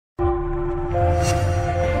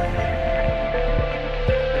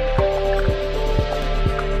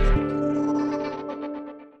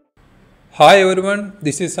Hi everyone,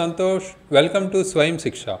 this is Santosh. Welcome to స్వయం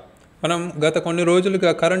శిక్ష. మనం గత కొన్ని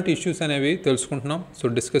రోజులుగా కరెంట్ ఇష్యూస్ అనేవి తెలుసుకుంటున్నాం,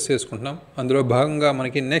 డిస్కస్ చేసుకుంటున్నాం. అందులో భాగంగా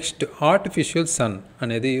మనకి నెక్స్ట్ ఆర్టిఫిషియల్ సన్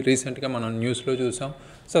అనేది రీసెంట్గా మనం న్యూస్లో చూసాం.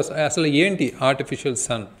 అసలు ఏంటి ఆర్టిఫిషియల్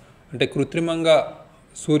సన్ అంటే? కృత్రిమంగా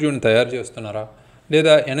సూర్యుని తయారు చేస్తున్నారా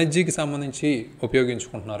లేదా ఎనర్జీకి సంబంధించి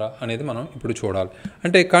ఉపయోగించుకుంటున్నారా అనేది మనం ఇప్పుడు చూడాలి.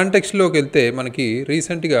 అంటే కాంటెక్స్ట్లోకి వెళ్తే మనకి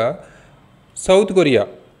రీసెంట్గా సౌత్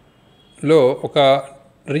కొరియాలో ఒక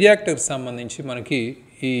రియాక్టర్ సంబంధించి మనకి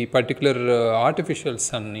ఈ పర్టికులర్ ఆర్టిఫిషియల్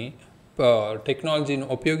సన్ని టెక్నాలజీని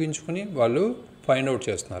ఉపయోగించుకుని వాళ్ళు ఫైండ్ అవుట్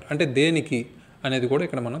చేస్తున్నారు. అంటే దేనికి అనేది కూడా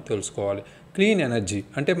ఇక్కడ మనం తెలుసుకోవాలి. క్లీన్ ఎనర్జీ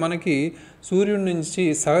అంటే మనకి సూర్యుడి నుంచి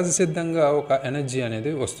సహజ సిద్ధంగా ఒక ఎనర్జీ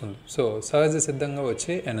అనేది వస్తుంది. సహజ సిద్ధంగా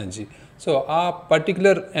వచ్చే ఎనర్జీ. ఆ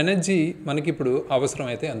పర్టికులర్ ఎనర్జీ మనకి ఇప్పుడు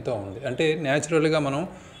అవసరమైతే ఎంతో ఉంది. అంటే న్యాచురల్గా మనం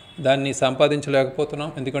దాన్ని సంపాదించలేకపోతున్నాం,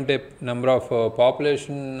 ఎందుకంటే నెంబర్ ఆఫ్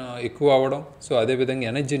పాపులేషన్ ఎక్కువ అవ్వడం, అదేవిధంగా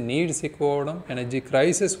ఎనర్జీ నీడ్స్ ఎక్కువ అవ్వడం, ఎనర్జీ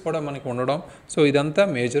క్రైసిస్ కూడా మనకి ఉండడం. ఇదంతా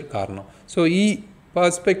మేజర్ కారణం. ఈ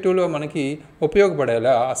పర్స్పెక్టివ్లో మనకి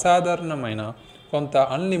ఉపయోగపడేలా అసాధారణమైన కొంత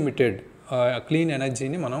అన్లిమిటెడ్ క్లీన్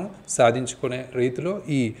ఎనర్జీని మనం సాధించుకునే రీతిలో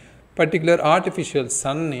ఈ పర్టికులర్ ఆర్టిఫిషియల్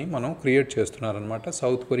సన్ని మనం క్రియేట్ చేస్తున్నారనమాట.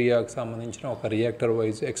 సౌత్ కొరియాకి సంబంధించిన ఒక రియాక్టర్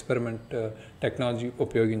వైజ్ ఎక్స్పెరిమెంట్ టెక్నాలజీ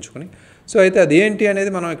ఉపయోగించుకుని. అయితే అది ఏంటి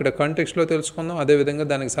అనేది మనం ఇక్కడ కాంటెక్స్ట్లో తెలుసుకుందాం. అదేవిధంగా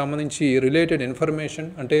దానికి సంబంధించి రిలేటెడ్ ఇన్ఫర్మేషన్,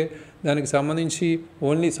 అంటే దానికి సంబంధించి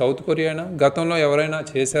ఓన్లీ సౌత్ కొరియానా, గతంలో ఎవరైనా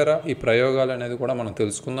చేశారా ఈ ప్రయోగాలు అనేది కూడా మనం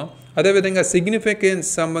తెలుసుకుందాం. అదేవిధంగా సిగ్నిఫికెన్స్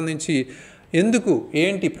సంబంధించి ఎందుకు,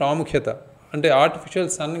 ఏంటి ప్రాముఖ్యత, అంటే ఆర్టిఫిషియల్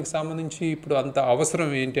సన్కి సంబంధించి ఇప్పుడు అంత అవసరం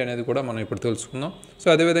ఏంటి అనేది కూడా మనం ఇప్పుడు తెలుసుకుందాం.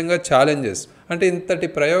 అదేవిధంగా ఛాలెంజెస్, అంటే ఇంతటి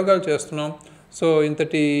ప్రయోగాలు చేస్తున్నాం,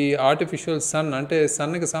 ఇంతటి ఆర్టిఫిషియల్ సన్ అంటే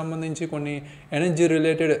సన్కి సంబంధించి కొన్ని ఎనర్జీ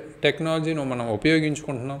రిలేటెడ్ టెక్నాలజీని మనం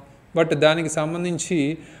ఉపయోగించుకుంటున్నాం. బట్ దానికి సంబంధించి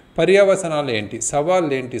పర్యవసనాలు ఏంటి,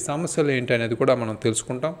 సవాళ్ళు ఏంటి, సమస్యలు ఏంటి అనేది కూడా మనం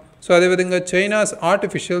తెలుసుకుంటాం. అదేవిధంగా చైనాస్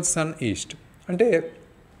ఆర్టిఫిషియల్ సన్ ఈస్ట్, అంటే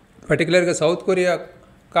పర్టికులర్గా సౌత్ కొరియా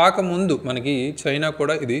కాకముందు మనకి చైనా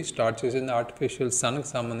కూడా ఇది స్టార్ట్ చేసింది. ఆర్టిఫిషియల్ సన్కి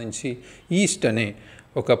సంబంధించి ఈస్ట్ అనే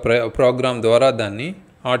ఒక ప్రోగ్రామ్ ద్వారా దాన్ని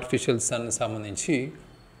ఆర్టిఫిషియల్ సన్ సంబంధించి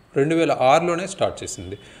 2006లోనే స్టార్ట్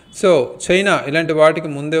చేసింది. చైనా ఇలాంటి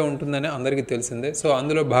వాటికి ముందే ఉంటుందని అందరికీ తెలిసిందే.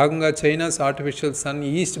 అందులో భాగంగా చైనాస్ ఆర్టిఫిషియల్ సన్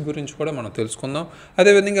ఈస్ట్ గురించి కూడా మనం తెలుసుకుందాం.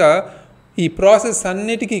 అదేవిధంగా ఈ ప్రాసెస్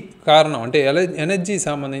అన్నిటికీ కారణం అంటే ఎనర్జీ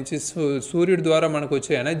సంబంధించి సూర్యుడి ద్వారా మనకు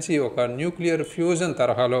వచ్చే ఎనర్జీ ఒక న్యూక్లియర్ ఫ్యూజన్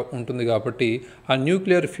తరహాలో ఉంటుంది. కాబట్టి ఆ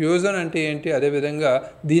న్యూక్లియర్ ఫ్యూజన్ అంటే ఏంటి, అదేవిధంగా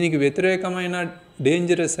దీనికి వ్యతిరేకమైన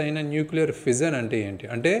డేంజరస్ అయిన న్యూక్లియర్ ఫిజన్ అంటే ఏంటి,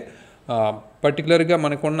 అంటే పర్టికులర్గా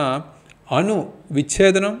మనకున్న అణు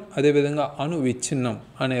విచ్ఛేదనం, అదేవిధంగా అణు విచ్ఛిన్నం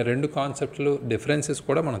అనే రెండు కాన్సెప్ట్లు డిఫరెన్సెస్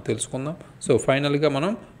కూడా మనం తెలుసుకుందాం. ఫైనల్గా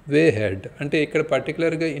మనం వే హెడ్, అంటే ఇక్కడ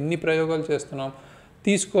పర్టికులర్గా ఇన్ని ప్రయోగాలు చేస్తున్నాం,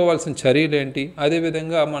 తీసుకోవాల్సిన చర్యలు ఏంటి,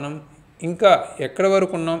 అదేవిధంగా మనం ఇంకా ఎక్కడి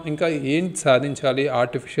వరకు ఉన్నాం, ఇంకా ఏంటి సాధించాలి,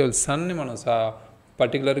 ఆర్టిఫిషియల్ సన్ని మనం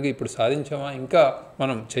పర్టికులర్గా ఇప్పుడు సాధించామా, ఇంకా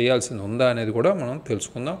మనం చేయాల్సింది ఉందా అనేది కూడా మనం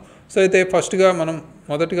తెలుసుకుందాం. అయితే ఫస్ట్గా మనం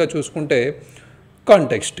మొదటిగా చూసుకుంటే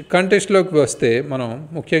కాంటెక్స్ట్లోకి వస్తే మనం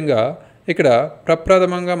ముఖ్యంగా ఇక్కడ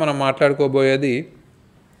ప్రప్రథమంగా మనం మాట్లాడుకోబోయేది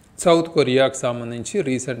సౌత్ కొరియాకు సంబంధించి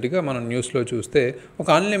రీసెంట్గా మనం న్యూస్లో చూస్తే ఒక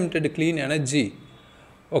అన్లిమిటెడ్ క్లీన్ ఎనర్జీ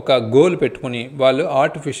ఒక గోల్ పెట్టుకుని వాళ్ళు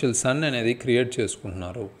ఆర్టిఫిషియల్ సన్ అనేది క్రియేట్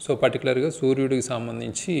చేసుకుంటున్నారు. పర్టికులర్గా సూర్యుడికి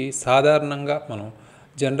సంబంధించి సాధారణంగా మనం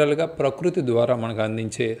జనరల్గా ప్రకృతి ద్వారా మనకు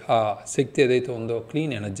అందించే ఆ శక్తి ఏదైతే ఉందో,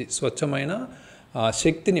 క్లీన్ ఎనర్జీ, స్వచ్ఛమైన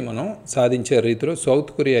శక్తిని మనం సాధించే రీతిలో సౌత్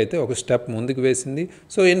కొరియా అయితే ఒక స్టెప్ ముందుకు వేసింది.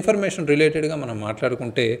 ఇన్ఫర్మేషన్ రిలేటెడ్గా మనం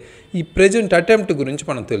మాట్లాడుకుంటే ఈ ప్రెజెంట్ అటెంప్ట్ గురించి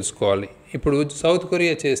మనం తెలుసుకోవాలి. ఇప్పుడు సౌత్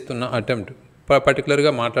కొరియా చేస్తున్న అటెంప్ట్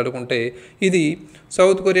పర్టికులర్గా మాట్లాడుకుంటే ఇది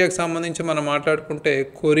సౌత్ కొరియాకి సంబంధించి మనం మాట్లాడుకుంటే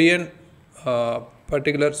కొరియన్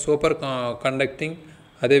పర్టికులర్ సూపర్ కండక్టింగ్,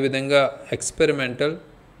 అదేవిధంగా ఎక్స్పెరిమెంటల్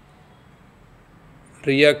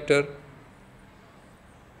రియాక్టర్,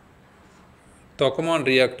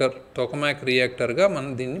 టొకమాక్ రియాక్టర్గా మనం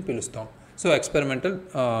దీన్ని పిలుస్తాం. Experimental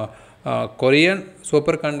Korean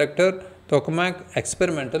super conductor టొకమాక్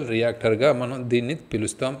experimental రియాక్టర్గా మనం దీన్ని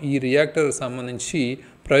పిలుస్తాం. ఈ రియాక్టర్ సంబంధించి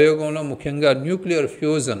ప్రయోగంలో ముఖ్యంగా న్యూక్లియర్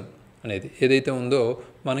ఫ్యూజన్ అనేది ఏదైతే ఉందో,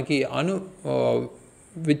 మనకి అణు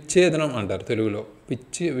విచ్ఛేదనం అంటారు తెలుగులో.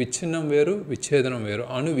 విచ్ఛిన్నం వేరు, విచ్ఛేదనం వేరు.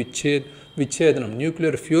 అణు విచ్ఛేదనం,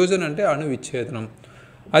 న్యూక్లియర్ ఫ్యూజన్ అంటే అణు విచ్ఛేదనం,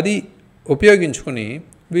 అది ఉపయోగించుకొని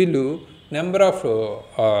వీళ్ళు నెంబర్ ఆఫ్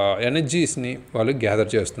ఎనర్జీస్ని వాళ్ళు గ్యాదర్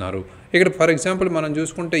చేస్తున్నారు. ఇక్కడ ఫర్ ఎగ్జాంపుల్ మనం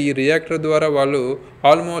చూసుకుంటే ఈ రియాక్టర్ ద్వారా వాళ్ళు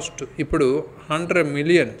ఆల్మోస్ట్ ఇప్పుడు 100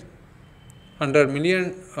 మిలియన్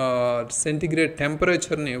సెంటిగ్రేడ్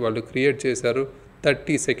టెంపరేచర్ని వాళ్ళు క్రియేట్ చేశారు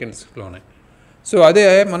 30 సెకండ్స్లోనే. అదే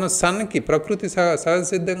మన సన్కి ప్రకృతి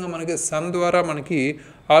సహజసిద్ధంగా మనకి సన్ ద్వారా మనకి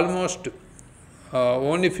ఆల్మోస్ట్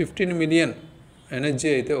ఓన్లీ 15 మిలియన్ ఎనర్జీ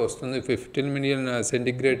అయితే వస్తుంది. 15 మిలియన్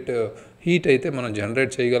సెంటిగ్రేడ్ హీట్ అయితే మనం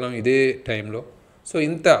జనరేట్ చేయగలం ఇదే టైంలో. సో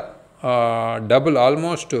ఇంత డబుల్,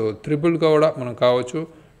 ఆల్మోస్ట్ ట్రిపుల్ కూడా మనం కావచ్చు,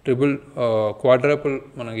 ట్రిపుల్ క్వాడ్రపుల్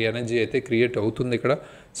మనకి ఎనర్జీ అయితే క్రియేట్ అవుతుంది ఇక్కడ.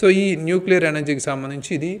 సో ఈ న్యూక్లియర్ ఎనర్జీకి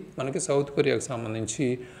సంబంధించి ఇది మనకి సౌత్ కొరియాకి సంబంధించి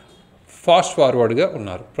ఫాస్ట్ ఫార్వర్డ్గా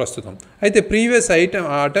ఉన్నారు ప్రస్తుతం. అయితే ప్రీవియస్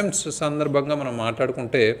అటెంప్ట్స్ సందర్భంగా మనం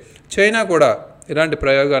మాట్లాడుకుంటే చైనా కూడా ఇలాంటి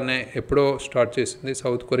ప్రయోగాన్ని ఎప్పుడో స్టార్ట్ చేసింది.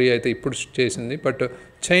 సౌత్ కొరియా అయితే ఇప్పుడు చేసింది, బట్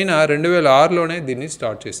చైనా 2006లోనే దీన్ని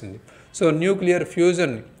స్టార్ట్ చేసింది. సో న్యూక్లియర్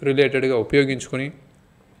ఫ్యూజన్ రిలేటెడ్గా ఉపయోగించుకొని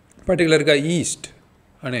పర్టికులర్గా ఈస్ట్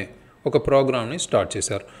అనే ఒక ప్రోగ్రామ్ని స్టార్ట్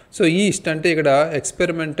చేశారు. సో ఈస్ట్ అంటే ఇక్కడ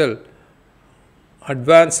ఎక్స్పెరిమెంటల్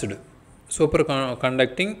అడ్వాన్స్డ్ సూపర్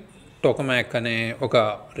కండక్టింగ్ టోకమాక్ అనే ఒక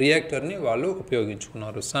రియాక్టర్ని వాళ్ళు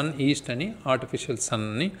ఉపయోగించుకున్నారు. సన్ ఈస్ట్ అని ఆర్టిఫిషియల్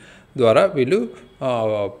సన్ని ద్వారా వీళ్ళు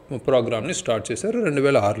ప్రోగ్రామ్ని స్టార్ట్ చేశారు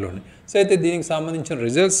 2006లోనే. సో అయితే దీనికి సంబంధించిన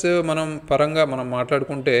రిజల్ట్స్ మనం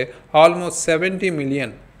మాట్లాడుకుంటే ఆల్మోస్ట్ 70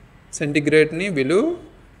 మిలియన్ సెంటిగ్రేడ్ని వీళ్ళు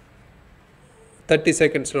 30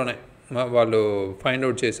 సెకండ్స్లోనే వాళ్ళు ఫైండ్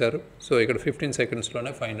అవుట్ చేశారు. సో ఇక్కడ 15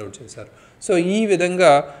 సెకండ్స్లోనే ఫైండ్ అవుట్ చేశారు. సో ఈ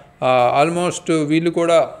విధంగా ఆల్మోస్ట్ వీళ్ళు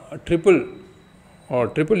కూడా ట్రిపుల్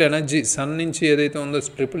ఎనర్జీ సన్ నుంచి ఏదైతే ఉందో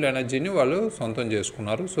ట్రిపుల్ ఎనర్జీని వాళ్ళు సొంతం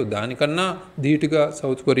చేసుకున్నారు. సో దానికన్నా ధీటుగా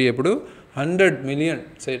సౌత్ కొరియా ఇప్పుడు 100 మిలియన్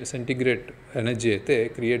సెంటిగ్రేడ్ ఎనర్జీ అయితే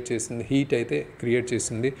క్రియేట్ చేసింది, హీట్ అయితే క్రియేట్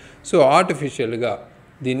చేసింది. సో ఆర్టిఫిషియల్గా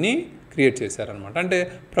దీన్ని క్రియేట్ చేశారనమాట. అంటే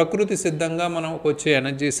ప్రకృతి సిద్ధంగా మనకు వచ్చే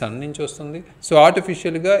ఎనర్జీ సన్ నుంచి వస్తుంది. సో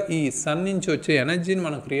ఆర్టిఫిషియల్గా ఈ సన్ నుంచి వచ్చే ఎనర్జీని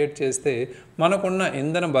మనం క్రియేట్ చేస్తే మనకున్న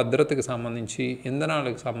ఇంధన భద్రతకి సంబంధించి,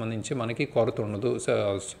 ఇంధనాలకు సంబంధించి మనకి కొరత ఉండదు.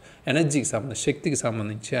 ఎనర్జీకి సంబంధించి, శక్తికి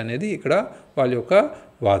సంబంధించి అనేది ఇక్కడ వాళ్ళ యొక్క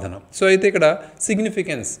వాదన. సో అయితే ఇక్కడ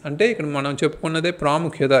సిగ్నిఫికెన్స్ అంటే ఇక్కడ మనం చెప్పుకున్నదే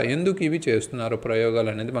ప్రాముఖ్యత, ఎందుకు ఇవి చేస్తున్నారు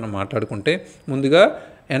ప్రయోగాలు అనేది మనం మాట్లాడుకుంటే ముందుగా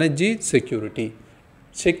ఎనర్జీ సెక్యూరిటీ,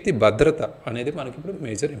 శక్తి భద్రత అనేది మనకి ఇప్పుడు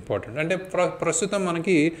మేజర్ ఇంపార్టెంట్. అంటే ప్రస్తుతం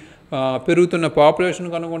మనకి పెరుగుతున్న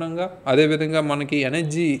పాపులేషన్కి అనుగుణంగా, అదేవిధంగా మనకి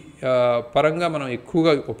ఎనర్జీ పరంగా మనం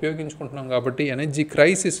ఎక్కువగా ఉపయోగించుకుంటున్నాం కాబట్టి ఎనర్జీ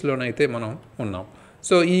క్రైసిస్లోనైతే మనం ఉన్నాం.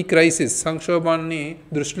 సో ఈ క్రైసిస్ సంక్షోభాన్ని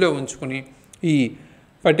దృష్టిలో ఉంచుకుని ఈ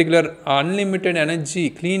పర్టికులర్ అన్లిమిటెడ్ ఎనర్జీ,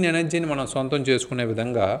 క్లీన్ ఎనర్జీని మనం సొంతం చేసుకునే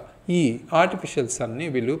విధంగా ఈ ఆర్టిఫిషియల్ సన్ని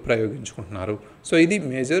వీళ్ళు ప్రయోగించుకుంటున్నారు. సో ఇది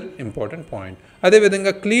మేజర్ ఇంపార్టెంట్ పాయింట్.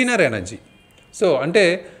 అదేవిధంగా క్లీనర్ ఎనర్జీ. సో అంటే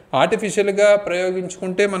ఆర్టిఫిషియల్గా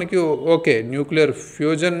ప్రయోగించుకుంటే మనకి ఓకే, న్యూక్లియర్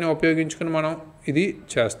ఫ్యూజన్ని ఉపయోగించుకుని మనం ఇది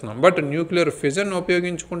చేస్తున్నాం. But nuclear fission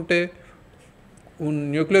ఉపయోగించుకున్న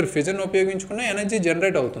energy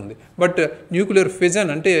generate అవుతుంది. బట్ న్యూక్లియర్ ఫిజన్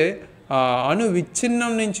అంటే అణు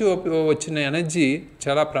విచ్ఛిన్నం నుంచి వచ్చిన ఎనర్జీ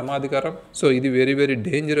చాలా ప్రమాదకరం. సో ఇది వెరీ వెరీ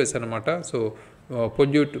డేంజరస్ అనమాట. సో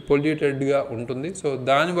పొల్యూటెడ్గా ఉంటుంది. సో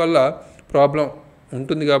దానివల్ల ప్రాబ్లం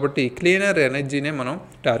ఉంటుంది కాబట్టి క్లీనర్ ఎనర్జీనే మనం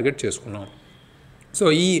టార్గెట్ చేసుకున్నాం. సో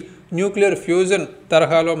ఈ న్యూక్లియర్ ఫ్యూజన్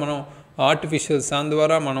తరహాలో మనం ఆర్టిఫిషియల్ సన్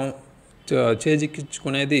ద్వారా మనం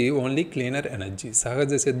చేజిక్కించుకునేది ఓన్లీ క్లీనర్ ఎనర్జీ,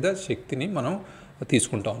 సహజ సిద్ధ శక్తిని మనం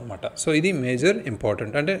తీసుకుంటాం అనమాట. సో ఇది మేజర్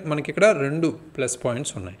ఇంపార్టెంట్. అంటే మనకి ఇక్కడ 2 ప్లస్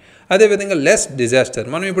పాయింట్స్ ఉన్నాయి. అదేవిధంగా లెస్ డిజాస్టర్.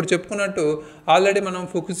 మనం ఇప్పుడు చెప్పుకున్నట్టు ఆల్రెడీ మనం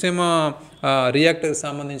ఫుకుషిమా రియాక్టర్కి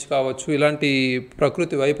సంబంధించి కావచ్చు, ఇలాంటి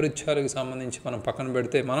ప్రకృతి వైపరీత్యాలకు సంబంధించి మనం పక్కన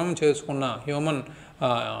పెడితే మనం చేసుకున్న హ్యూమన్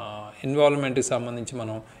ఇన్వాల్వ్మెంట్కి సంబంధించి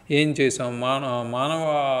మనం ఏం చేసాం,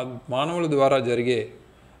 మానవుల ద్వారా జరిగే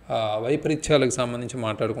వైపరీత్యాలకు సంబంధించి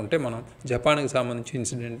మాట్లాడుకుంటే మనం జపాన్కి సంబంధించి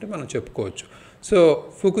ఇన్సిడెంట్ మనం చెప్పుకోవచ్చు. సో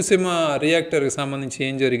ఫుకుషిమా రియాక్టర్కి సంబంధించి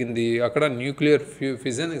ఏం జరిగింది, అక్కడ న్యూక్లియర్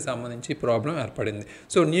ఫిజన్కి సంబంధించి ప్రాబ్లం ఏర్పడింది.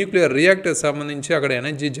 సో న్యూక్లియర్ రియాక్టర్కి సంబంధించి అక్కడ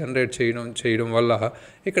ఎనర్జీ జనరేట్ చేయడం వల్ల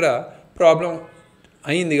ఇక్కడ ప్రాబ్లం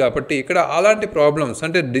అయింది. కాబట్టి ఇక్కడ అలాంటి ప్రాబ్లమ్స్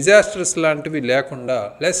అంటే డిజాస్టర్స్ లాంటివి లేకుండా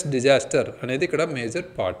లెస్ డిజాస్టర్ అనేది ఇక్కడ మేజర్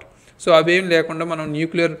పార్ట్. సో అవేం లేకుండా మనం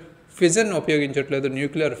న్యూక్లియర్ ఫిజన్ ఉపయోగించట్లేదు,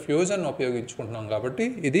 న్యూక్లియర్ ఫ్యూజన్ ఉపయోగించుకుంటున్నాం. కాబట్టి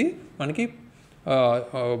ఇది మనకి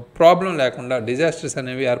ప్రాబ్లం లేకుండా, డిజాస్టర్స్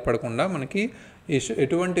అనేవి ఏర్పడకుండా మనకి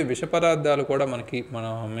ఎటువంటి విష పదార్థాలు కూడా మన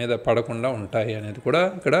మీద పడకుండా ఉంటాయి అనేది కూడా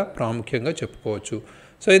ఇక్కడ ప్రాముఖ్యంగా చెప్పుకోవచ్చు.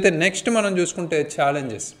 సో అయితే నెక్స్ట్ మనం చూసుకుంటే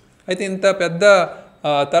ఛాలెంజెస్. అయితే ఇంత పెద్ద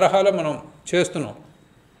తరహాలో మనం చేస్తున్నాం,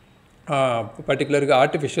 పర్టికులర్గా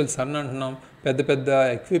ఆర్టిఫిషియల్ సన్ అంటున్నాం, పెద్ద పెద్ద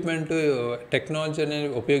ఎక్విప్మెంట్ టెక్నాలజీ అనేది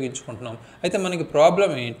ఉపయోగించుకుంటున్నాం. అయితే మనకి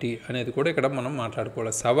ప్రాబ్లం ఏంటి అనేది కూడా ఇక్కడ మనం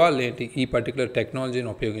మాట్లాడుకోవాలి. సవాల్ ఏంటి ఈ పర్టికులర్ టెక్నాలజీని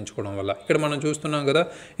ఉపయోగించుకోవడం వల్ల? ఇక్కడ మనం చూస్తున్నాం కదా,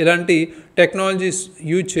 ఇలాంటి టెక్నాలజీస్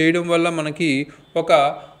యూజ్ చేయడం వల్ల మనకి ఒక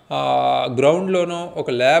గ్రౌండ్లోనో ఒక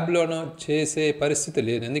ల్యాబ్లోనో చేసే పరిస్థితి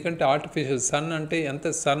లేదు. ఎందుకంటే ఆర్టిఫిషియల్ సన్ అంటే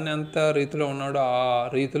ఎంత రీతిలో ఉన్నాడో ఆ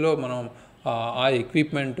రీతిలో మనం ఆ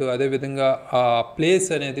ఎక్విప్మెంట్, అదేవిధంగా ఆ ప్లేస్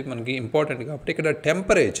అనేది మనకి ఇంపార్టెంట్. కాబట్టి ఇక్కడ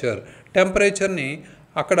టెంపరేచర్ని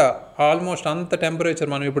అక్కడ ఆల్మోస్ట్ అంత టెంపరేచర్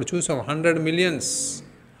మనం ఇప్పుడు చూసాం. 100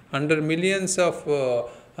 మిలియన్స్ ఆఫ్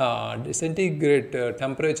సెంటీగ్రేడ్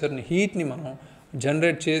టెంపరేచర్ని హీట్ని మనం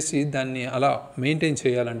జనరేట్ చేసి దాన్ని అలా మెయింటైన్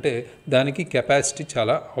చేయాలంటే దానికి కెపాసిటీ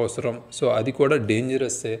చాలా అవసరం. సో అది కూడా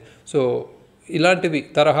డేంజరస్సే. సో ఇలాంటివి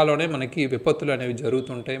తరహాలోనే మనకి విపత్తులు అనేవి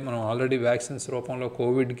జరుగుతుంటాయి. మనం ఆల్రెడీ వ్యాక్సిన్స్ రూపంలో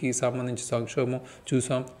కోవిడ్కి సంబంధించి సంక్షోభం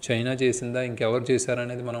చూసాం. చైనా చేసిందా ఇంకెవరు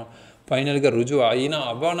చేశారనేది మనం ఫైనల్గా రుజువు అయినా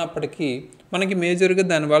అవ్వనప్పటికీ మనకి మేజర్గా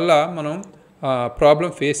దానివల్ల మనం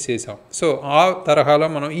ప్రాబ్లం ఫేస్ చేసాం. సో ఆ తరహాలో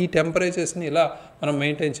మనం ఈ టెంపరేచర్స్ని ఇలా మనం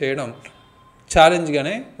మెయింటైన్ చేయడం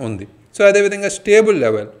ఛాలెంజ్గానే ఉంది. సో అదేవిధంగా స్టేబుల్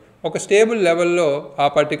లెవెల్, ఒక స్టేబుల్ లెవెల్లో ఆ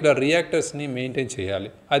పర్టికులర్ రియాక్టర్స్ని మెయింటైన్ చేయాలి.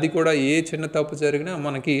 అది కూడా ఏ చిన్న తప్పు జరిగినా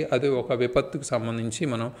మనకి అది ఒక విపత్తుకు సంబంధించి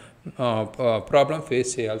మనం ప్రాబ్లం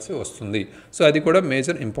ఫేస్ చేయాల్సి వస్తుంది. సో అది కూడా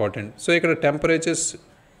మేజర్ ఇంపార్టెంట్. సో ఇక్కడ టెంపరేచర్స్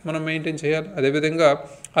మనం మెయింటైన్ చేయాలి. అదేవిధంగా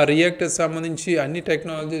ఆ రియాక్టర్స్ సంబంధించి అన్ని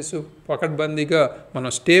టెక్నాలజీస్ పకడ్బందీగా మనం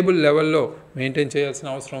స్టేబుల్ లెవెల్లో మెయింటైన్ చేయాల్సిన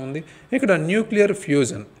అవసరం ఉంది. ఇక్కడ nuclear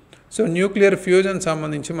fusion, so nuclear fusion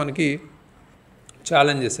సంబంధించి మనకి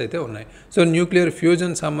ఛాలెంజెస్ అయితే ఉన్నాయి. సో న్యూక్లియర్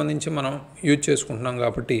ఫ్యూజన్ సంబంధించి మనం యూజ్ చేసుకుంటున్నాం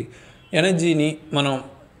కాబట్టి ఎనర్జీని మనం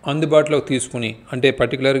అందుబాటులోకి తీసుకుని, అంటే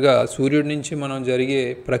పర్టికులర్గా సూర్యుడి నుంచి మనం జరిగే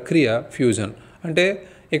ప్రక్రియ ఫ్యూజన్, అంటే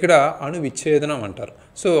ఇక్కడ అణు విచ్ఛేదనం అంటారు.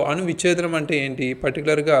 సో అణు విచ్ఛేదనం అంటే ఏంటి?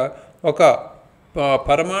 పర్టికులర్గా ఒక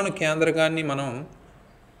పరమాణు కేంద్రకాన్ని మనం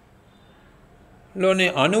లోని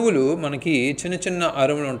అణువులు మనకి చిన్న చిన్న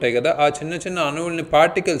అణువులు ఉంటాయి కదా, ఆ చిన్న చిన్న అణువుల్ని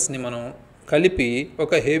పార్టికల్స్ని మనం కలిపి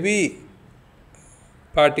ఒక హెవీ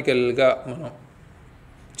పార్టికల్గా మనం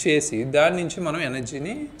చేసి దాని నుంచి మనం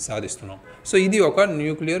ఎనర్జీని సాధిస్తున్నాం. సో ఇది ఒక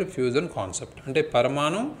న్యూక్లియర్ ఫ్యూజన్ కాన్సెప్ట్. అంటే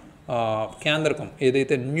పరమాణు కేంద్రకం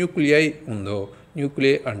ఏదైతే న్యూక్లియై ఉందో,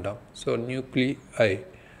 న్యూక్లియై అంటాం. సో న్యూక్లియై,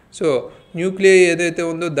 సో న్యూక్లియై ఏదైతే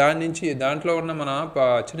ఉందో దాని నుంచి దాంట్లో ఉన్న మన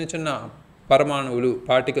చిన్న చిన్న పరమాణువులు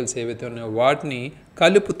పార్టికల్స్ ఏవైతే ఉన్నాయో వాటిని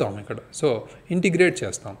కలుపుతాం ఇక్కడ. సో ఇంటిగ్రేట్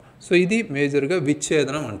చేస్తాం. సో ఇది మేజర్గా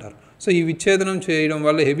విచ్ఛేదనం అంటారు. సో ఈ విచ్ఛేదనం చేయడం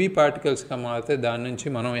వల్ల హెవీ పార్టికల్స్గా మారితే దాని నుంచి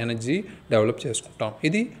మనం ఎనర్జీ డెవలప్ చేసుకుంటాం.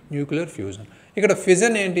 ఇది న్యూక్లియర్ ఫ్యూజన్. ఇక్కడ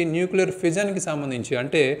ఫిజన్ ఏంటి? న్యూక్లియర్ ఫిజన్కి సంబంధించి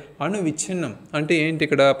అంటే అణు విచ్ఛిన్నం అంటే ఏంటి?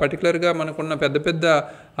 ఇక్కడ పర్టికులర్గా మనకున్న పెద్ద పెద్ద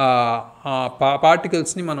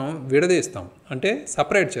పార్టికల్స్ని మనం విడదీస్తాం, అంటే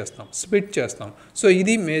సపరేట్ చేస్తాం, స్ప్లిట్ చేస్తాం. సో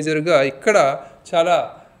ఇది మేజర్గా ఇక్కడ చాలా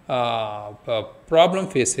ప్రాబ్లం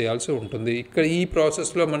ఫేస్ చేయాల్సి ఉంటుంది. ఇక్కడ ఈ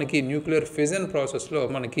ప్రాసెస్లో మనకి న్యూక్లియర్ ఫిజన్ ప్రాసెస్లో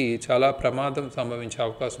మనకి చాలా ప్రమాదం సంభవించే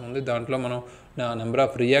అవకాశం ఉంది. దాంట్లో మనం నెంబర్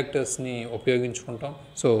ఆఫ్ రియాక్టర్స్ని ఉపయోగించుకుంటాం.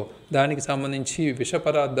 సో దానికి సంబంధించి విష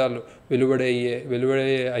పదార్థాలు వెలువడే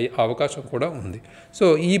అవకాశం కూడా ఉంది. సో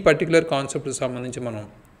ఈ పర్టికులర్ కాన్సెప్ట్కి సంబంధించి మనం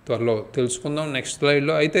త్వరలో తెలుసుకుందాం నెక్స్ట్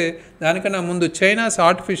స్లైడ్లో. అయితే దానికన్నా ముందు చైనాస్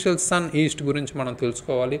ఆర్టిఫిషియల్ సన్ ఈస్ట్ గురించి మనం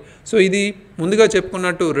తెలుసుకోవాలి. సో ఇది ముందుగా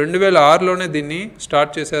చెప్పుకున్నట్టు 2006లోనే దీన్ని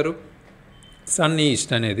స్టార్ట్ చేశారు, సన్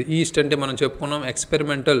ఈస్ట్ అనేది. ఈస్ట్ అంటే మనం చెప్పుకున్నాం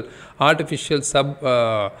ఎక్స్పెరిమెంటల్ ఆర్టిఫిషియల్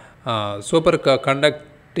సూపర్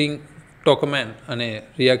కండక్టింగ్ టోకమాన్ అనే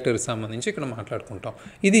రియాక్టర్కి సంబంధించి ఇక్కడ మాట్లాడుకుంటాం.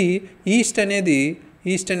 ఇది ఈస్ట్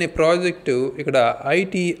అనే ప్రాజెక్టు ఇక్కడ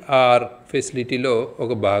ITR ఫెసిలిటీలో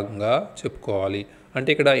ఒక భాగంగా చెప్పుకోవాలి. అంటే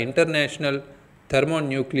ఇక్కడ ఇంటర్నేషనల్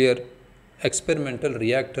థర్మోన్యూక్లియర్ ఎక్స్పెరిమెంటల్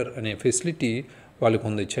రియాక్టర్ అనే ఫెసిలిటీ వాళ్ళకు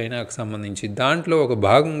ఉంది చైనాకు సంబంధించి. దాంట్లో ఒక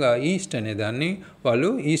భాగంగా ఈస్ట్ అనే దాన్ని వాళ్ళు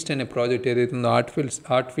ఈస్ట్ అనే ప్రాజెక్ట్ ఏదైతే ఉందో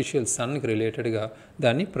ఆర్టిఫిషియల్ సన్కి రిలేటెడ్గా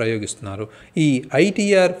దాన్ని ప్రయోగిస్తున్నారు. ఈ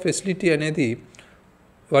ITR ఫెసిలిటీ అనేది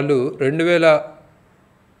వాళ్ళు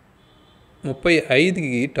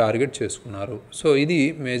 2035కి టార్గెట్ చేసుకున్నారు. సో ఇది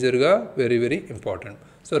మేజర్గా వెరీ వెరీ ఇంపార్టెంట్.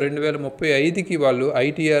 సో 2035కి వాళ్ళు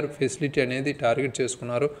ITR ఫెసిలిటీ అనేది టార్గెట్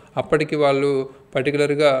చేసుకున్నారు. అప్పటికి వాళ్ళు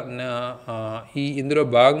పర్టికులర్గా ఇందులో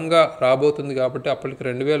భాగంగా రాబోతుంది కాబట్టి అప్పటికి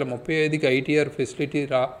 2035కి ITR ఫెసిలిటీ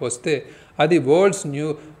వస్తే అది వరల్డ్స్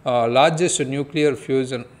లార్జెస్ట్ న్యూక్లియర్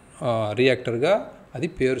ఫ్యూజన్ రియాక్టర్గా అది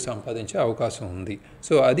పేరు సంపాదించే అవకాశం ఉంది.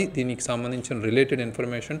 సో అది దీనికి సంబంధించిన related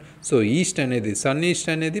information. So sun east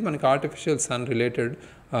అనేది మనకి ఆర్టిఫిషియల్ సన్ రిలేటెడ్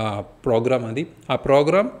ప్రోగ్రామ్. అది ఆ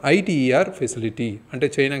ప్రోగ్రామ్ ITR ఫెసిలిటీ అంటే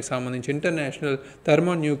చైనాకి సంబంధించి international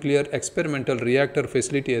thermonuclear experimental reactor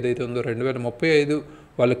facility ఏదైతే ఉందో 2035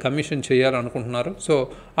 వాళ్ళు కమిషన్ చేయాలనుకుంటున్నారు. సో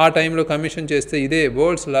ఆ టైంలో కమిషన్ చేస్తే ఇదే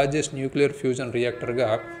వరల్డ్స్ లార్జెస్ట్ న్యూక్లియర్ ఫ్యూజన్ రియాక్టర్గా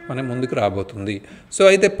మనం ముందుకు రాబోతుంది. సో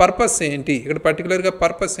అయితే పర్పస్ ఏంటి? ఇక్కడ పర్టికులర్గా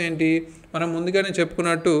పర్పస్ ఏంటి? మనం ముందుగానే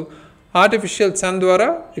చెప్పుకున్నట్టు ఆర్టిఫిషియల్ సన్ ద్వారా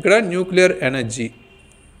ఇక్కడ న్యూక్లియర్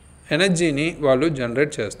ఎనర్జీని వాళ్ళు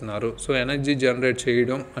జనరేట్ చేస్తున్నారు. సో ఎనర్జీ జనరేట్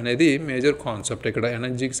చేయడం అనేది మేజర్ కాన్సెప్ట్ ఇక్కడ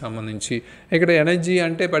ఎనర్జీకి సంబంధించి. ఇక్కడ ఎనర్జీ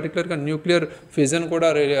అంటే పర్టికులర్గా న్యూక్లియర్ ఫిజన్ కూడా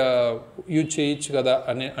యూజ్ చేయొచ్చు కదా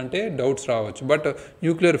అంటే డౌట్స్ రావచ్చు. బట్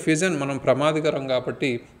న్యూక్లియర్ ఫిజన్ మనం ప్రమాదకరం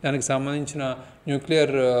కాబట్టి దానికి సంబంధించిన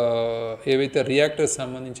న్యూక్లియర్ ఏవైతే రియాక్టర్స్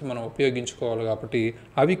సంబంధించి మనం ఉపయోగించుకోవాలి కాబట్టి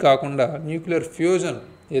అవి కాకుండా న్యూక్లియర్ ఫ్యూజన్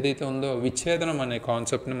ఏదైతే ఉందో విచ్ఛేదనం అనే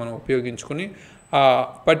కాన్సెప్ట్ని మనం ఉపయోగించుకుని ఆ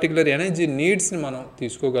పర్టికులర్ ఎనర్జీ నీడ్స్ని మనం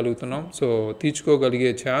తీసుకోగలుగుతున్నాం. సో తీసుకోగలిగే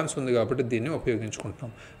ఛాన్స్ ఉంది కాబట్టి దీన్ని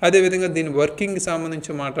ఉపయోగించుకుంటున్నాం. అదేవిధంగా దీని వర్కింగ్కి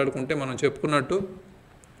సంబంధించి మాట్లాడుకుంటే మనం చెప్పుకున్నట్టు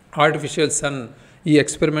ఆర్టిఫిషియల్ సన్ ఈ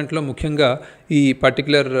ఎక్స్పెరిమెంట్లో ముఖ్యంగా ఈ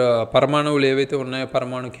పర్టికులర్ పరమాణువులు ఏవైతే ఉన్నాయో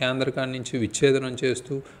పరమాణు కేంద్రకాన్ని నుంచి విచ్ఛేదనం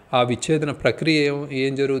చేస్తూ ఆ విచ్ఛేదన ప్రక్రియ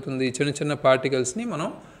ఏం జరుగుతుంది, చిన్న చిన్న పార్టికల్స్ని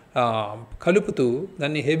మనం కలుపుతూ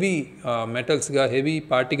దాన్ని హెవీ మెటల్స్గా హెవీ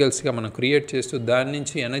పార్టికల్స్గా మనం క్రియేట్ చేస్తూ దాని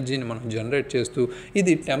నుంచి ఎనర్జీని మనం జనరేట్ చేస్తూ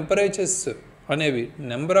ఇది టెంపరేచర్స్ అనేవి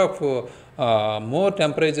నెంబర్ ఆఫ్ మోర్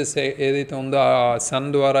టెంపరేచర్స్ ఏదైతే ఉందో ఆ సన్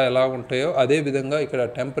ద్వారా ఎలా ఉంటాయో అదేవిధంగా ఇక్కడ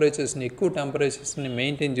టెంపరేచర్స్ని ఎక్కువ టెంపరేచర్స్ని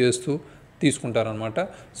మెయింటైన్ చేస్తూ తీసుకుంటారనమాట.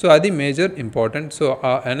 సో అది మేజర్ ఇంపార్టెంట్. సో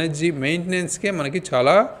ఆ ఎనర్జీ మెయింటెనెన్స్కే మనకి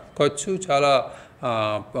చాలా ఖర్చు చాలా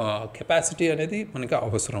కెపాసిటీ అనేది మనకి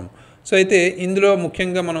అవసరం. సో అయితే ఇందులో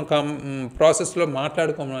ముఖ్యంగా మనం ప్రాసెస్లో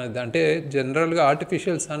మాట్లాడుకోమనేది అంటే జనరల్గా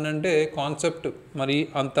ఆర్టిఫిషియల్ సన్ అంటే కాన్సెప్ట్ మరి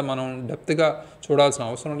అంత మనం డెప్త్గా చూడాల్సిన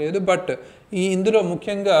అవసరం లేదు. బట్ ఇందులో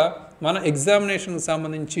ముఖ్యంగా మన ఎగ్జామినేషన్కి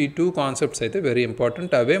సంబంధించి 2 కాన్సెప్ట్స్ అయితే వెరీ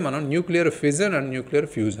ఇంపార్టెంట్. అవే మనం nuclear fission and nuclear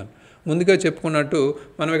fusion. ముందుగా చెప్పుకున్నట్టు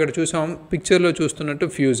మనం ఇక్కడ చూసాం పిక్చర్లో చూస్తున్నట్టు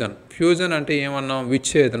ఫ్యూజన్ అంటే ఏమన్నాం,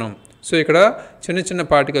 విచ్ఛేదనం. సో ఇక్కడ చిన్న చిన్న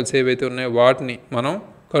పార్టికల్స్ ఏవైతే ఉన్నాయో వాటిని మనం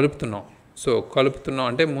కలుపుతున్నాం. సో కలుపుతున్నాం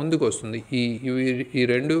అంటే ముందుకు వస్తుంది ఈ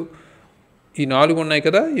 4 ఉన్నాయి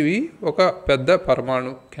కదా, ఇవి ఒక పెద్ద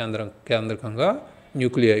పరమాణు కేంద్రకంగా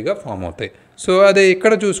న్యూక్లియైగా ఫామ్ అవుతాయి. సో అదే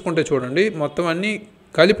ఇక్కడ చూసుకుంటే చూడండి మొత్తం అన్నీ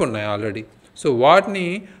కలిపి ఉన్నాయి ఆల్రెడీ. సో వాటిని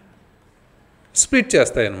స్ప్లిట్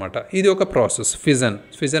చేస్తాయి అన్నమాట. ఇది ఒక ప్రాసెస్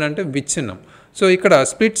ఫిజన్ అంటే విచ్ఛిన్నం. సో ఇక్కడ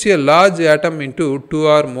splits a large atom into 2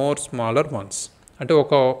 or more smaller once. అంటే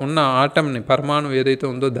ఒక ఉన్న ఆటమ్ని పరమాణు ఏదైతే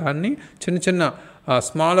ఉందో దాన్ని చిన్న చిన్న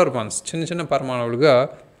స్మాలర్ వన్స్ చిన్న చిన్న పరమాణువులుగా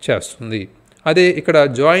చేస్తుంది. అదే ఇక్కడ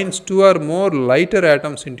joins 2 or more lighter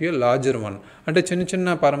atoms into A larger one. అంటే చిన్న చిన్న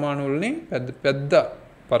పరమాణువుల్ని పెద్ద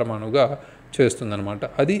పరమాణువుగా చేస్తుందన్నమాట.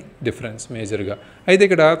 అది డిఫరెన్స్ మేజర్గా. అయితే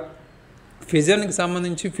ఇక్కడ ఫిజన్కి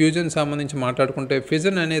సంబంధించి ఫ్యూజన్కి సంబంధించి మాట్లాడుకుంటే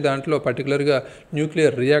ఫిజన్ అనే దాంట్లో పర్టికులర్గా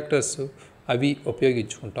న్యూక్లియర్ రియాక్టర్స్ అవి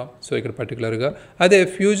ఉపయోగించుకుంటాం. సో ఇక్కడ పర్టికులర్గా అదే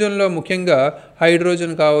ఫ్యూజన్లో ముఖ్యంగా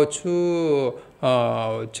హైడ్రోజన్ కావచ్చు,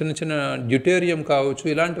 చిన్న చిన్న డ్యూటేరియం కావచ్చు,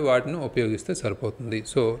 ఇలాంటి వాటిని ఉపయోగిస్తే సరిపోతుంది.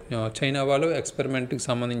 సో చైనా వాళ్ళు ఎక్స్పెరిమెంట్కి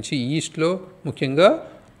సంబంధించి ఈస్ట్లో ముఖ్యంగా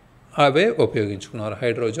అవే ఉపయోగించుకున్నారు,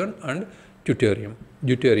 హైడ్రోజన్ అండ్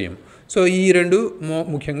డ్యూటేరియం. సో ఈ 2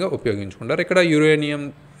 ముఖ్యంగా ఉపయోగించుకుంటారు. ఇక్కడ యురేనియం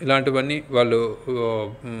ఇలాంటివన్నీ వాళ్ళు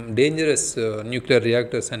డేంజరస్ న్యూక్లియర్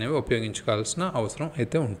రియాక్టర్స్ అనేవి ఉపయోగించుకోవాల్సిన అవసరం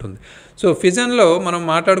అయితే ఉంటుంది. సో ఫిజన్లో మనం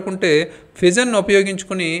మాట్లాడుకుంటే ఫిజన్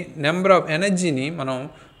ఉపయోగించుకుని నెంబర్ ఆఫ్ ఎనర్జీని మనం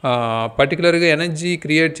పర్టికులర్గా ఎనర్జీ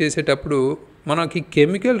క్రియేట్ చేసేటప్పుడు మనకి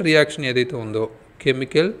కెమికల్ రియాక్షన్ ఏదైతే ఉందో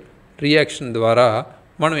కెమికల్ రియాక్షన్ ద్వారా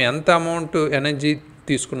మనం ఎంత అమౌంట్ ఎనర్జీ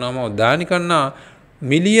తీసుకున్నామో దానికన్నా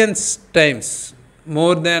millions times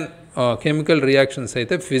more than chemical reactions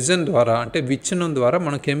అయితే ఫిజన్ ద్వారా అంటే విచ్ఛిన్నం ద్వారా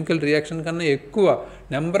మనం కెమికల్ రియాక్షన్ కన్నా ఎక్కువ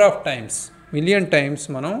number of times million times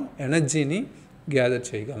మనం ఎనర్జీని గ్యాదర్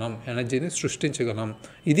చేయగలం, ఎనర్జీని సృష్టించగలం.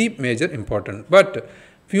 ఇది మేజర్ ఇంపార్టెంట్. బట్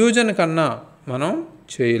ఫ్యూజన్ కన్నా మనం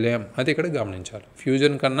చేయలేం, అది ఇక్కడ గమనించాలి.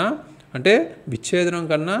 ఫ్యూజన్ కన్నా అంటే విచ్ఛేదనం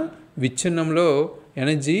కన్నా విచ్ఛిన్నంలో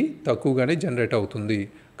ఎనర్జీ తక్కువగానే జనరేట్ అవుతుంది.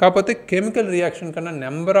 కాకపోతే కెమికల్ రియాక్షన్ కన్నా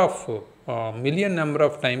మిలియన్ నెంబర్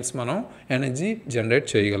ఆఫ్ టైమ్స్ మనం ఎనర్జీ జనరేట్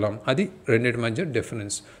చేయగలం. అది రెండింటి మధ్య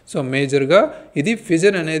డిఫరెన్స్. సో మేజర్గా ఇది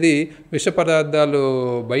ఫిజన్ అనేది విష పదార్థాలు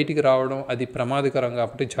బయటికి రావడం అది ప్రమాదకరం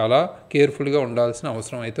కాబట్టి చాలా కేర్ఫుల్గా ఉండాల్సిన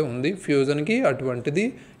అవసరం అయితే ఉంది. ఫ్యూజన్కి అటువంటిది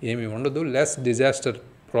ఏమీ ఉండదు, లెస్ డిజాస్టర్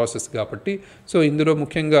ప్రాసెస్ కాబట్టి. సో ఇందులో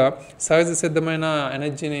ముఖ్యంగా సహజ సిద్ధమైన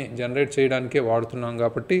ఎనర్జీని జనరేట్ చేయడానికే వాడుతున్నాం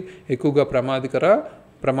కాబట్టి ఎక్కువగా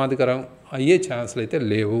ప్రమాదకరం అయ్యే ఛాన్స్లు అయితే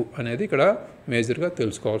లేవు అనేది ఇక్కడ మేజర్గా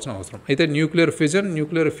తెలుసుకోవాల్సిన అవసరం. అయితే న్యూక్లియర్ ఫిజన్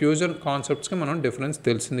న్యూక్లియర్ ఫ్యూజన్ కాన్సెప్ట్స్కి మనం డిఫరెన్స్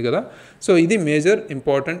తెలిసింది కదా. సో ఇది major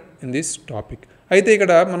important in this topic. అయితే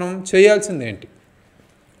ఇక్కడ మనం చేయాల్సింది ఏంటి?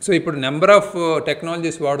 సో ఇప్పుడు నెంబర్ ఆఫ్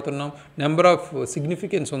టెక్నాలజీస్ వాడుతున్నాం, నెంబర్ ఆఫ్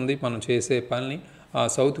సిగ్నిఫికెన్స్ ఉంది మనం చేసే పని.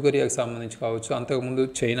 సౌత్ కొరియాకి సంబంధించి కావచ్చు, అంతకుముందు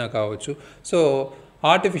చైనా కావచ్చు. సో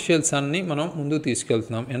ఆర్టిఫిషియల్ సన్ని మనం ముందుకు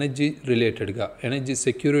తీసుకెళ్తున్నాం ఎనర్జీ రిలేటెడ్గా, ఎనర్జీ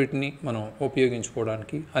సెక్యూరిటీని మనం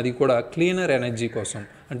ఉపయోగించుకోవడానికి, అది కూడా క్లీనర్ ఎనర్జీ కోసం.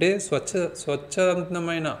 అంటే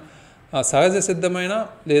స్వచ్ఛమైన సహజ సిద్ధమైన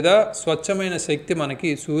లేదా స్వచ్ఛమైన శక్తి మనకి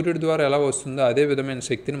సూర్యుడి ద్వారా ఎలా వస్తుందో అదే విధమైన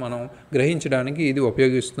శక్తిని మనం గ్రహించడానికి ఇది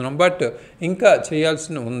ఉపయోగిస్తున్నాం. బట్ ఇంకా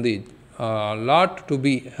చేయాల్సిన ఉంది, లాట్ టు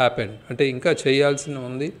బీ హ్యాపెన్. అంటే ఇంకా చేయాల్సిన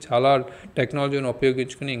ఉంది, చాలా టెక్నాలజీని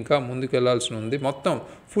ఉపయోగించుకుని ఇంకా ముందుకు వెళ్ళాల్సి ఉంది. మొత్తం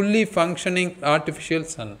ఫుల్లీ ఫంక్షనింగ్ ఆర్టిఫిషియల్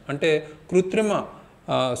సన్ అంటే కృత్రిమ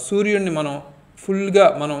సూర్యుడిని మనం ఫుల్గా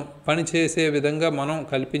మనం పనిచేసే విధంగా మనం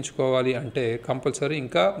కల్పించుకోవాలి అంటే కంపల్సరీ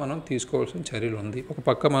ఇంకా మనం తీసుకోవాల్సిన చర్యలు ఉంది. ఒక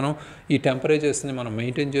పక్క మనం ఈ టెంపరేచర్స్ని మనం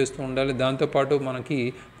మెయింటైన్ చేస్తూ ఉండాలి. దాంతోపాటు మనకి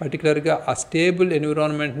పర్టికులర్గా ఆ స్టేబుల్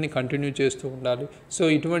ఎన్విరాన్మెంట్ని కంటిన్యూ చేస్తూ ఉండాలి. సో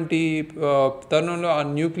ఇటువంటి తరుణంలో ఆ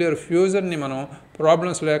న్యూక్లియర్ ఫ్యూజన్ని మనం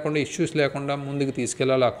ప్రాబ్లమ్స్ లేకుండా, ఇష్యూస్ లేకుండా ముందుకు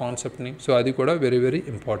తీసుకెళ్ళాలి ఆ కాన్సెప్ట్ని. సో అది కూడా వెరీ వెరీ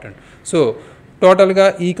ఇంపార్టెంట్. సో టోటల్గా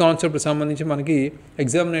ఈ కాన్సెప్ట్ సంబంధించి మనకి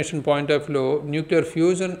ఎగ్జామినేషన్ పాయింట్ ఆఫ్ వ్యూలో nuclear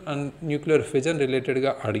fusion and nuclear fission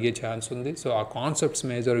రిలేటెడ్గా అడిగే ఛాన్స్ ఉంది. సో ఆ కాన్సెప్ట్స్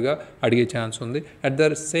మేజర్గా అడిగే ఛాన్స్ ఉంది. అట్ ద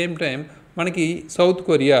సేమ్ టైం మనకి సౌత్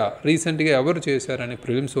కొరియా రీసెంట్గా ఎవరు చేశారని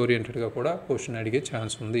ప్రిలిమ్స్ ఓరియంటెడ్గా కూడా క్వశ్చన్ అడిగే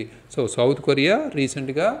ఛాన్స్ ఉంది. సో సౌత్ కొరియా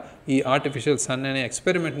రీసెంట్గా ఈ ఆర్టిఫిషియల్ సన్ అనే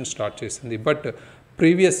ఎక్స్పెరిమెంట్ని స్టార్ట్ చేసింది. బట్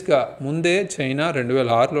ప్రీవియస్గా ముందే చైనా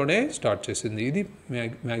 2006లోనే స్టార్ట్ చేసింది. ఇది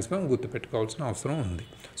మ్యాక్సిమం గుర్తుపెట్టుకోవాల్సిన అవసరం ఉంది.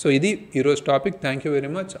 సో ఇది ఈరోజు topic. Thank you very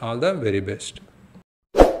much. All the very best.